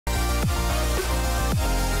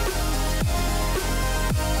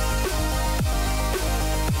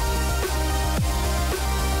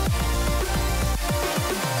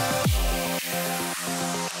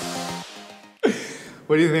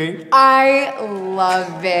What do you think? I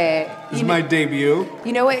love it. This is my debut.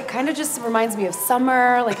 You know, it kind of just reminds me of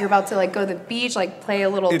summer, like you're about to like go to the beach, like play a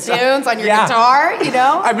little tunes on your guitar, you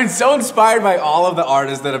know? I've been so inspired by all of the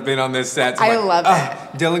artists that have been on this set. So I love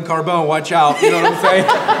it. Dylan Carbone, watch out, you know what I'm saying?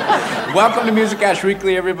 Welcome to Musicash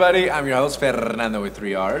Weekly, everybody. I'm your host, Fernando with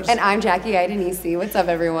 3 R's. And I'm Jackie Idenisi. What's up,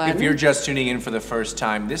 everyone? If you're just tuning in for the first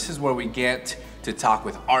time, this is where we get to talk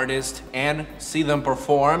with artists and see them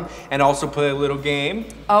perform and also play a little game.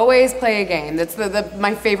 Always play a game. That's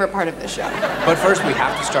my favorite part of the show. But first, we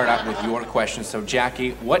have to start out with your question. So,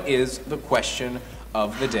 Jackie, what is the question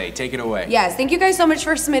of the day? Take it away. Yes, thank you guys so much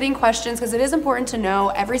for submitting questions because it is important to know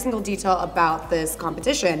every single detail about this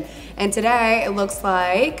competition. And today, it looks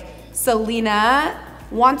like Selena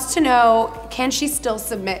wants to know, can she still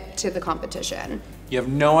submit to the competition? You have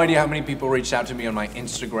no idea how many people reached out to me on my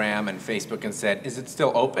Instagram and Facebook and said, is it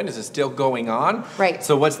still open? Is it still going on? Right.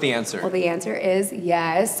 So what's the answer? Well, the answer is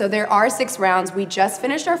yes. So there are 6 rounds. We just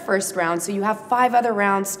finished our first round, so you have 5 other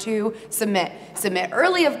rounds to submit. Submit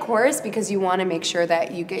early, of course, because you want to make sure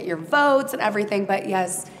that you get your votes and everything, but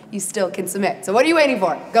yes, you still can submit. So what are you waiting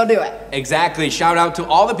for? Go do it. Exactly. Shout out to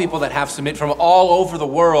all the people that have submit from all over the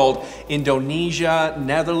world. Indonesia,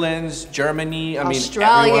 Netherlands, Germany,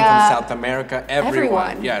 Australia, everyone from South America,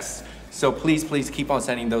 everyone. Yes. So please keep on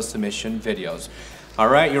sending those submission videos. All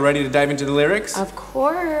right, you ready to dive into the lyrics? Of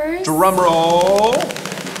course. Drum roll.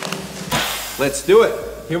 Let's do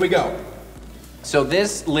it. Here we go. So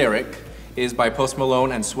this lyric is by Post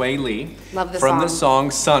Malone and Sway Lee. Love the from song. the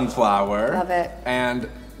song Sunflower. Love it. And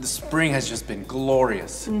the spring has just been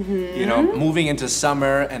glorious. You know, moving into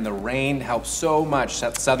summer and the rain helps so much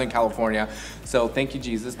Southern California. So thank you,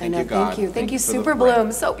 Jesus. Thank you, God. Thank you, Super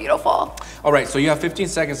Bloom. So beautiful. All right, so you have 15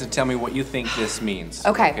 seconds to tell me what you think this means.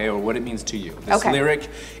 Okay. Or what it means to you. This lyric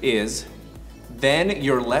is, then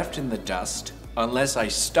you're left in the dust unless I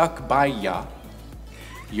stuck by ya.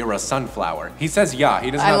 You're a sunflower. He says ya, he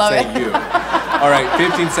does not say you. All right,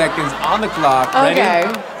 15 seconds on the clock.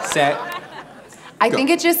 Ready, set, I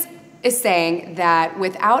think it just is saying that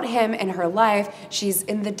without him in her life, she's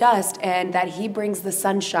in the dust and that he brings the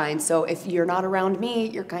sunshine. So if you're not around me,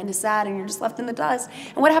 you're kind of sad and you're just left in the dust.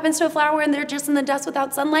 And what happens to a flower when they're just in the dust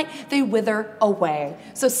without sunlight? They wither away.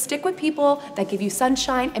 So stick with people that give you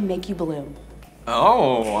sunshine and make you bloom.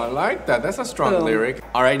 Oh, I like that. That's a strong lyric.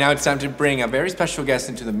 All right, now it's time to bring a very special guest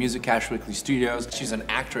into the Musicash Weekly studios. She's an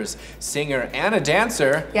actress, singer, and a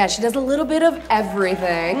dancer. Yeah, she does a little bit of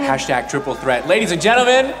everything. Hashtag triple threat. Ladies and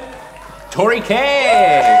gentlemen, Tori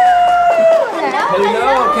Kay.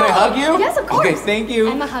 Hello. Can I hug you? Yes, of course. Okay, thank you.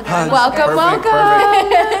 I'm a hugger. Welcome,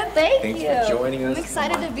 Perfect. Thank you. Thanks for joining us. I'm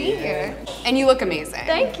excited to be here. And you look amazing.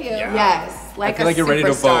 Thank you. Yes. I feel like you're ready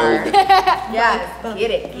to vogue. Yes.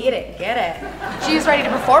 Get it. She's ready to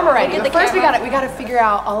perform already. But first we gotta figure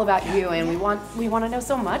out all about you, and we want to know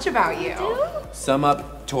so much about you. Sum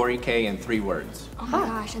up Tori Kay in 3 words. Oh my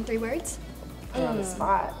gosh, in 3 words? On the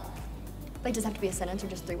spot. Like, does it have to be a sentence or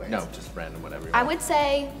just 3 words? No, just random, whatever you I want. would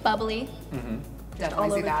say bubbly. Definitely All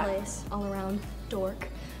see over that. the place, all around, dork.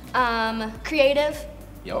 Creative,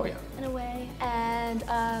 Oh, yeah. in a way, and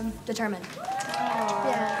determined.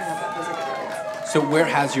 Yeah. So where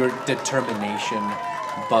has your determination,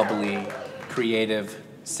 bubbly, creative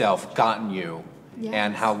self gotten you? Yes.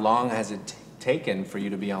 And how long has it taken for you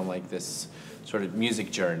to be on like this sort of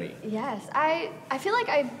music journey? Yes, I feel like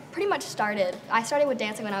I pretty much started with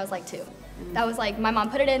dancing when I was like 2. That was like, my mom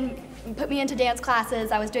put me into dance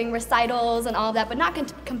classes. I was doing recitals and all of that, but not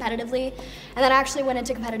competitively. And then I actually went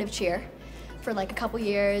into competitive cheer for like a couple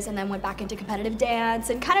years, and then went back into competitive dance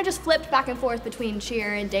and kind of just flipped back and forth between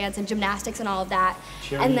cheer and dance and gymnastics and all of that.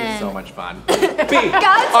 Cheering and then is so much fun. Be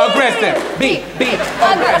aggressive. Be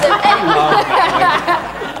aggressive.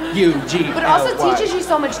 U-G-L-Y. But it also teaches you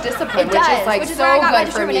so much discipline, It does, which is so where I got my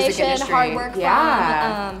good for music determination, industry. hard work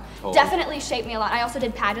Yeah. from. Definitely shaped me a lot. I also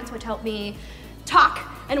did pageants, which helped me talk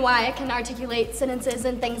and why I can articulate sentences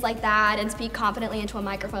and things like that and speak confidently into a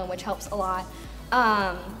microphone, which helps a lot.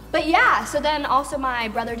 But yeah, so then also my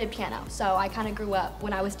brother did piano. So I kind of grew up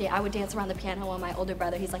when I would dance around the piano while my older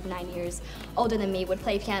brother, he's like 9 years older than me, would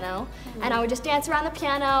play piano. And I would just dance around the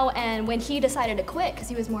piano, and when he decided to quit, because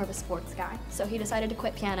he was more of a sports guy, so he decided to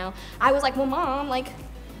quit piano, I was like, well, Mom, like,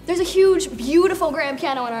 there's a huge, beautiful grand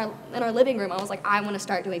piano in our living room. I was like, I want to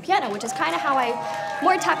start doing piano, which is kind of how I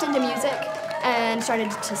more tapped into music and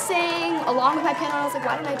started to sing along with my piano. I was like,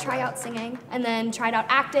 why didn't I try out singing? And then tried out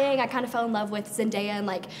acting. I kind of fell in love with Zendaya and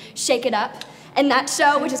like Shake It Up in that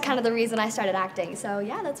show, which is kind of the reason I started acting. So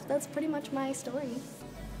yeah, that's pretty much my story.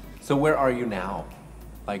 So where are you now?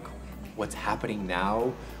 Like, what's happening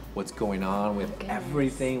now? What's going on with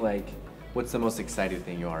everything? Like, What's the most exciting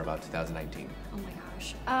thing you are about 2019? Oh my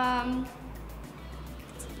gosh.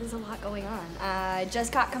 There's a lot going on. I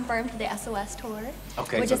just got confirmed for the SOS tour,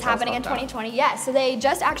 which is happening in 2020. Yeah, so they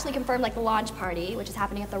just actually confirmed like the launch party, which is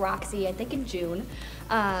happening at the Roxy, I think in June,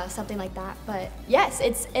 something like that. But yes,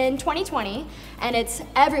 it's in 2020, and it's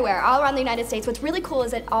everywhere, all around the United States. What's really cool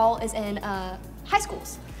is it all is in high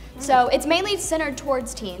schools. So it's mainly centered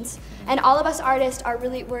towards teens, and all of us artists are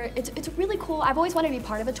really, it's really cool. I've always wanted to be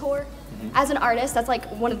part of a tour. As an artist, that's like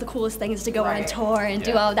one of the coolest things, to go on a tour and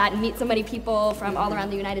do all of that and meet so many people from all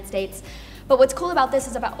around the United States. But what's cool about this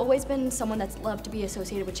is I've always been someone that's loved to be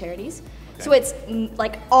associated with charities. So it's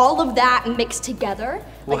like all of that mixed together.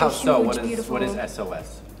 Well, like what is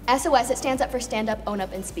SOS? SOS, it stands up for Stand Up, Own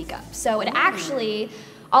Up, and Speak Up. So it actually,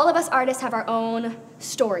 all of us artists have our own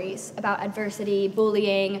stories about adversity,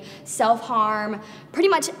 bullying, self-harm, pretty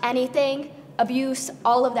much anything, abuse,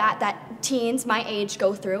 all of that teens my age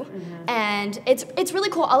go through. And it's really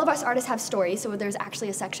cool. All of us artists have stories, so there's actually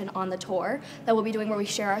a section on the tour that we'll be doing where we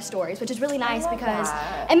share our stories, which is really nice because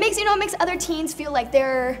it makes, it makes other teens feel like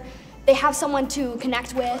they have someone to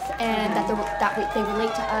connect with, and that they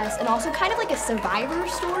relate to us, and also kind of like a survivor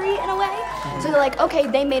story in a way. So they're like, okay,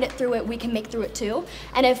 they made it through it, we can make through it too.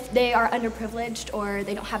 And if they are underprivileged or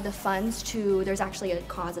they don't have the funds to, there's actually a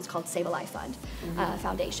cause, it's called Save a Life Fund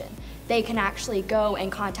Foundation. They can actually go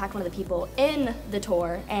and contact one of the people in the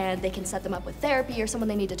tour, and they can set them up with therapy or someone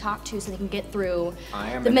they need to talk to so they can get through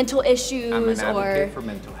the mental issues. I'm an advocate for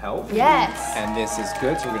mental health. Yes. And this is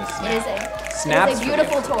good, so we're going to snap. It is a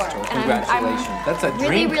beautiful tour. Congratulations. That's a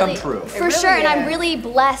dream come true. For sure, and I'm really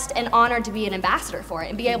blessed and honored to be an ambassador for it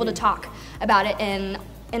and be able to talk about it in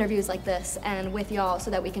interviews like this and with y'all so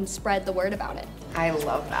that we can spread the word about it. I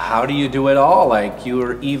love that. How do you do it all? Like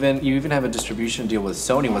you even have a distribution deal with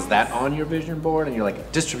Sony. Was that on your vision board? And you're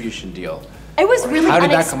like, distribution deal. It was really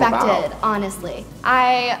unexpected, honestly.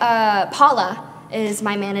 Paula is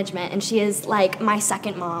my management, and she is like my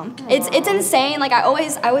second mom. Aww. It's insane. Like I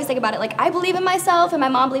always think about it. Like I believe in myself, and my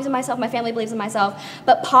mom believes in myself, my family believes in myself.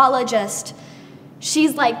 But Paula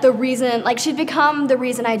she's like the reason, like she's become the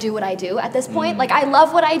reason I do what I do at this point. Like I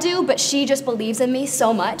love what I do, but she just believes in me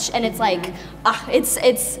so much, and it's like,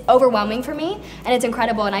 it's overwhelming for me, and it's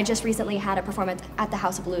incredible. And I just recently had a performance at the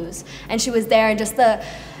House of Blues, and she was there, and just the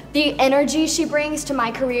energy she brings to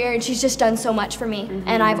my career, and she's just done so much for me.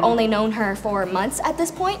 And I've only known her for months at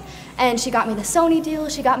this point, and she got me the Sony deal,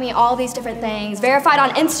 she got me all these different things, verified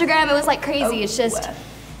on Instagram, it was like crazy. It's just,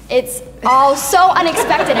 it's all so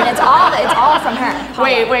unexpected, and it's all from her.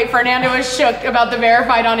 Paula. Wait, Fernando is shook about the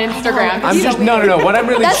verified on Instagram. I'm just, no, what I'm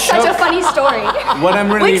really That's shook. such a funny story. What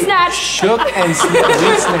I'm really Wig snatch. shook and wig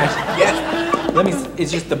snatch. Yes.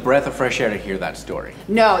 It's just the breath of fresh air to hear that story.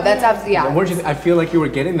 No, that's absolutely, yeah. I feel like you were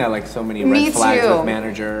getting that, like so many red flags with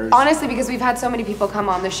managers. Honestly, because we've had so many people come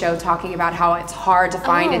on the show talking about how it's hard to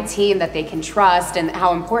find a team that they can trust and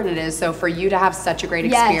how important it is. So for you to have such a great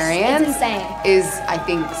experience it's insane. Is, I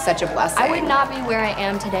think, such a blessing. I would not be where I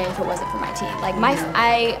am today if it wasn't for my team. Like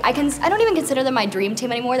I don't even consider them my dream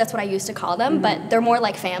team anymore. That's what I used to call them, but they're more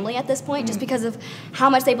like family at this point, just because of how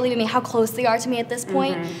much they believe in me, how close they are to me at this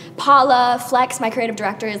point. Paula, Flex, my creative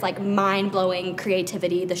director, is like mind-blowing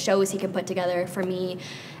creativity, the shows he can put together for me,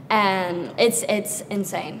 and it's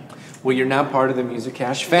insane. Well, you're now part of the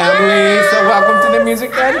Musicash family, so welcome to the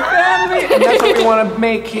Musicash family. And that's what we want to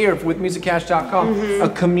make here with musicash.com, a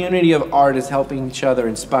community of artists helping each other,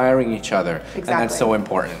 inspiring each other, and that's so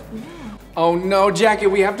important. Oh no, Jackie,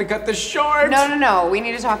 we have to cut this short. No, we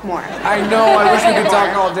need to talk more. I know, I wish we could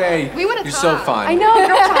talk all day. We want to You're talk. so fun. I know,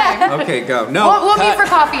 girl time. Okay, go. No, we'll meet for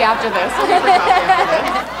coffee after this.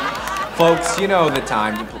 Folks, you know the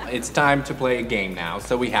time. It's time to play a game now,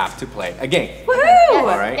 so we have to play a game. Woohoo! All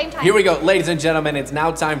right, Game time. Here we go. Ladies and gentlemen, it's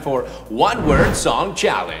now time for One Word Song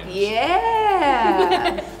Challenge.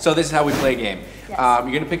 Yeah! So this is how we play a game. Yes.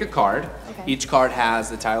 You're gonna pick a card. Okay. Each card has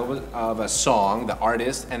the title of a song, the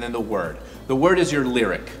artist, and then the word. The word is your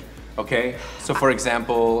lyric, okay? So for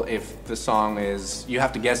example, if the song is, you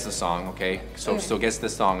have to guess the song, okay? So guess the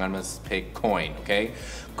song, I'm gonna pick coin, okay?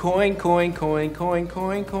 Coin, coin, coin, coin,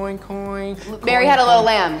 coin, coin, coin. Mary had a little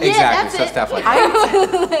lamb. Exactly, so stuff like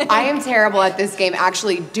that. I am terrible at this game,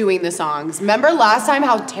 actually doing the songs. Remember last time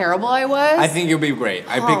how terrible I was? I think you'll be great.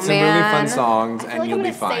 I picked some really fun songs, and you'll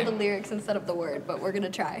be fine. I'm gonna say the lyrics instead of the word, but we're gonna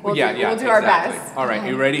try. We'll do our best. All right,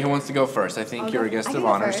 you ready? Who wants to go first? I think you're a guest of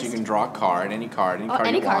honor, so you can draw a card, any card you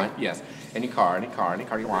want. Yes, any card you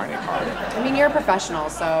want, any card. I mean, you're a professional,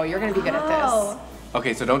 so you're gonna be good at this.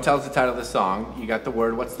 Okay, so don't tell us the title of the song. You got the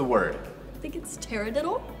word. What's the word? I think it's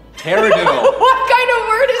taradiddle. Taradiddle. What kind of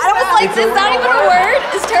word is that? I was like, is that even a word?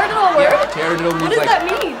 Is taradiddle a word? Yeah, taradiddle means What does like that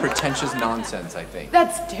mean? pretentious nonsense, I think.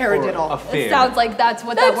 That's Or a taradiddle. fib. It sounds like that's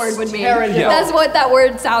what that word would mean. taradiddle. Yeah. That's what that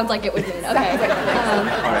word sounds like it would mean. Okay. All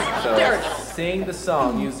right, so sing the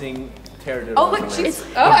song using taradiddle. Oh, look, she's.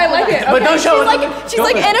 Oh, I like it. But don't show us. She's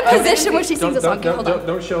like in a position when she sings a song. Okay, hold on.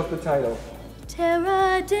 Don't show us the title.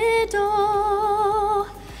 Taradiddle,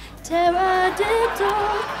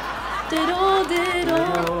 taradiddle, diddle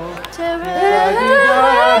diddle,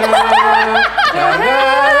 taradiddle.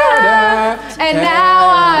 And now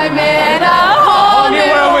I'm in a whole new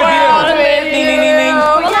world with you. Ding, ding, ding, ding.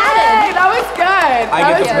 Yay, that was good. I That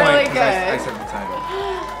get was the point really 'cause I good. said the title.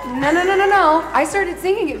 No. I started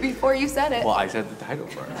singing it before you said it. Well, I said the title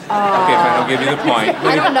first. Okay, fine, I'll give you the point.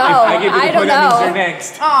 I don't know. If I give you the I point, don't that means know. you're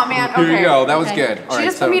next. Oh man, okay. Here you go. That was Okay. good. All She right,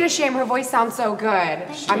 just put me to shame. Her voice sounds so good.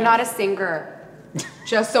 I'm not a singer.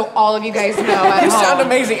 Just so all of you guys know at You home. sound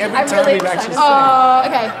amazing every I'm time really you actually excited.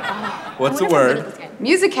 sing. Okay. What's the I wonder if I'm good at word? this game.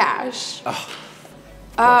 Musicash.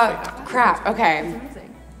 Crap. Okay.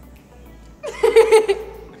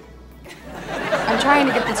 I'm trying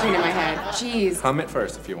to get the tune in my head. Jeez. Hum it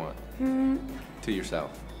first if you want. To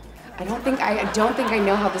yourself. I don't think I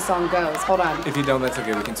know how the song goes. Hold on. If you don't, that's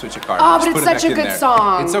okay. We can switch a card. Oh, Just but put it's it back such a in good there.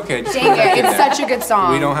 song. It's okay. Just Dang put it back it, in it's there. such a good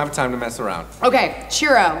song. We don't have time to mess around. Okay,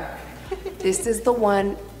 Churro. This is the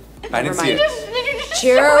one. I didn't Never see mind. it.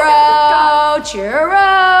 Churro,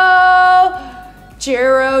 churro,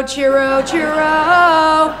 churro, churro,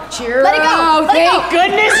 churro, churro. Let it go. Let it Thank go.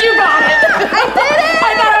 Goodness, you got it. I did it!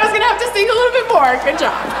 I thought I was gonna have to sing a little bit more. Good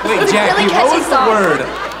job. Wait, Jackie, really what catchy was the song. word?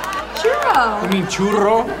 Churro. You mean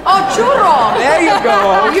churro? Oh, churro. There you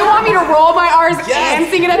go. You want me to roll my R's Yes. and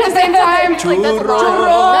sing it at the same time? Like, that's a lot.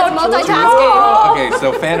 Churro. That's multitasking. Okay,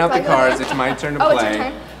 so fan out the cards. It's my turn to Oh, play. it's your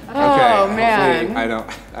turn? Okay. Oh, man.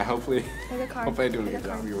 Hopefully Pick a card. I do a good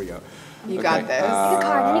job. Here we go. You Okay, got this. Pick a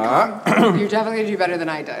card, any card. You're definitely gonna do better than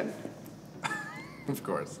I did. Of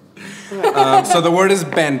course. So the word is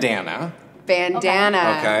bandana.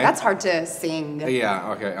 Bandana. Okay. That's hard to sing.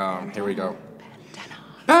 Yeah, okay, here we go.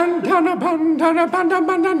 Bandana, bandana, bandana,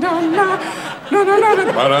 bandana, bandana,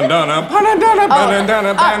 bandana, bandana,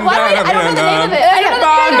 bandana, bandana, What? Wait, I don't know the name of it. I don't know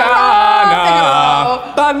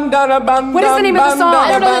bandana, bandana. What is the name of the song? I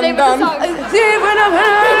don't know the name of the song.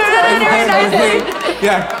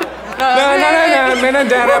 Yeah.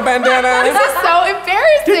 This is so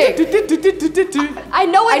embarrassing. I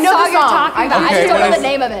know what I know the song you're song. talking about. I Okay, just don't what know is- the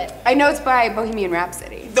name of it. I know it's by Bohemian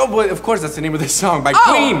Rhapsody. No, but of course that's the name of this song by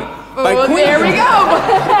Queen. By Well, Queen. there we go.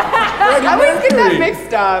 Freddie I always get that Mercury.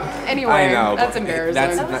 mixed up. Anyway, I know. that's but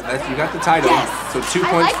embarrassing. That's you got the title. Yes. So 2 I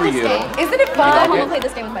points like for this you. game. Isn't it Go fun? home and play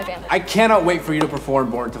this game with my family. I cannot wait for you to perform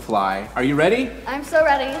Born to Fly. Are you ready? I'm so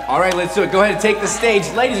ready. All right, let's do it. Go ahead and take the stage.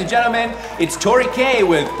 Ladies and gentlemen, it's Tori Kay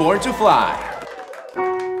with Born to Fly.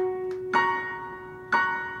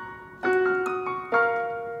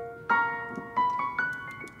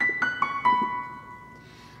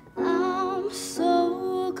 I'm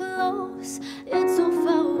so close, it's so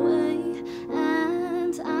far away,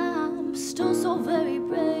 and I'm still so very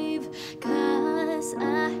brave, 'cause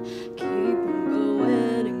I keep on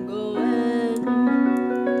going and going.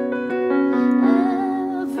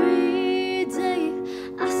 Every day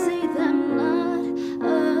I say that I'm not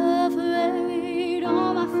afraid.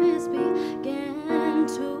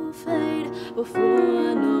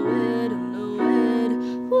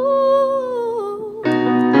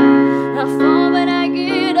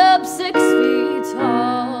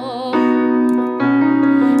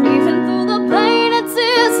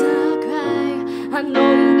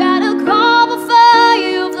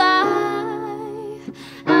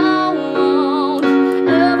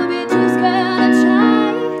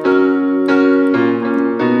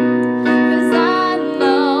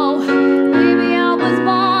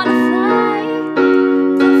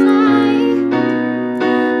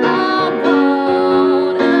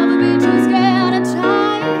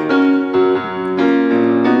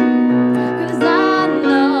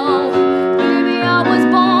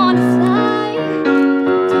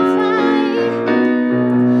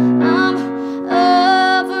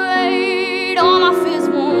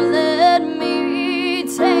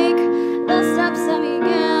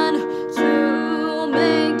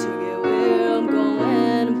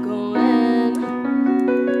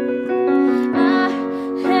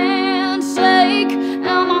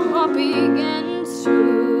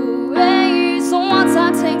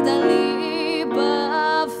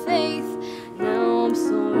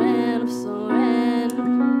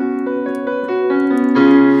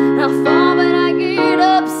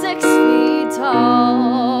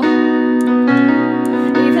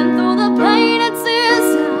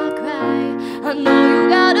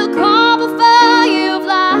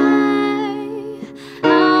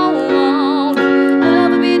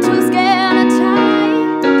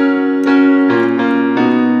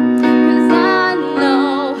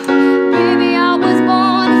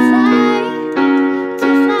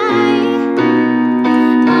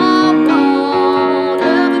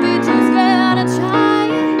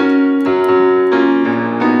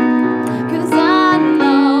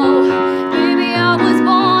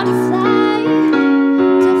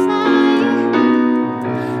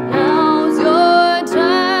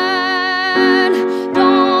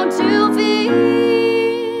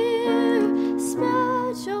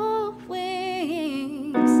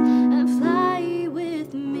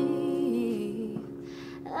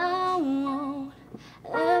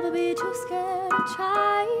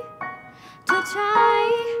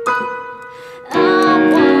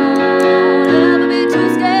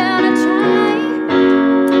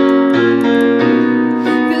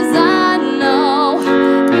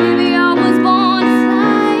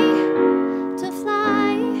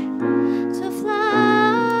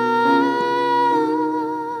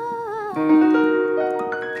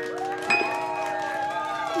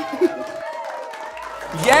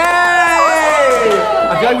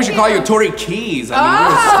 should call you Tori Keys. I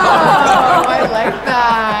like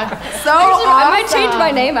that. So actually, awesome. I might change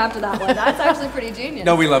my name after that one. That's actually pretty genius.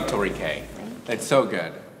 No, we love Tori Kay. It's so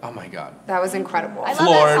good. Oh my God. That was incredible. I love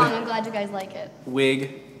that song. I'm glad you guys like it.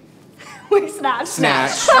 Wig. Wig snatch.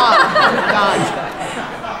 Snatch.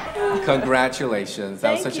 Oh, Congratulations.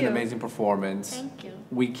 That was such an you. amazing performance. Thank you.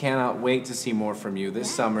 We cannot wait to see more from you.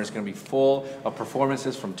 This summer is going to be full of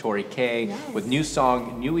performances from Tori Kay with new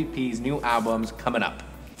songs, new EPs, new albums coming up.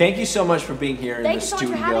 Thank you so much for being here in the Thanks so much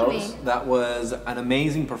for having studios. me. That was an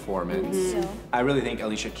amazing performance. So. I really think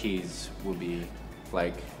Alicia Keys will be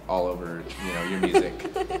like all over, you know, your music.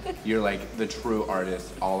 You're like the true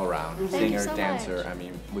artist all around. Thank you Singer, so dancer. much. I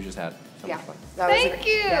mean, we just had so much fun. Thank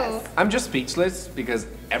you. Yes. I'm just speechless because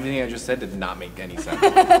everything I just said did not make any sense.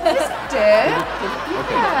 Did? Okay.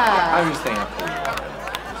 Yeah. I'm just saying I'm cool.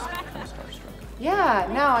 Just kind of starstruck. Yeah,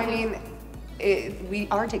 no, I mean, we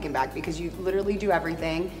are taken back because you literally do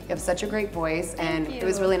everything. You have such a great voice, and you. it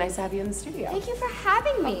was really nice to have you in the studio. Thank you for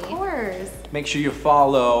having me. Of course. Make sure you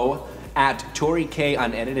follow at Tori Kay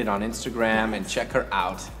Unedited on Instagram and check her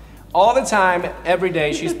out. All the time, every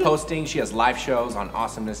day, she's posting. She has live shows on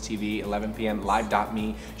Awesomeness TV, 11 p.m.,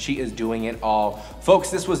 live.me. She is doing it all. Folks,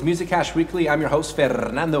 this was Musicash Weekly. I'm your host,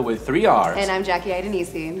 Fernando, with 3 R's. And I'm Jackie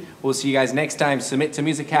Idenisi. We'll see you guys next time. Submit to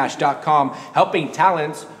musicash.com, helping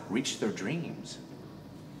talents reach their dreams.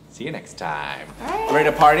 See you next time. Right. Ready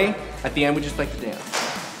to party? At the end, we just like to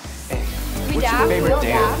dance. Hey, what's your favorite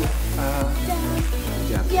dance?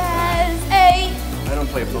 Dab. Yes, hey. I don't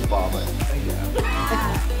play football, but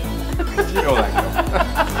yeah. You know that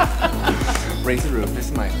girl. Raise the roof. This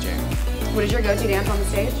is my jam. What is your go-to dance on the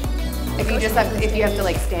stage? If you have to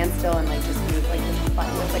like stand still and like just move like your body,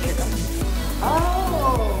 what's like your go-to?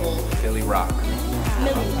 Oh. Millie Rock.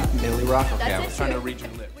 Millie. Millie Rock? Okay, That's I was it trying too. to read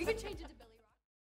your lips. We could change it to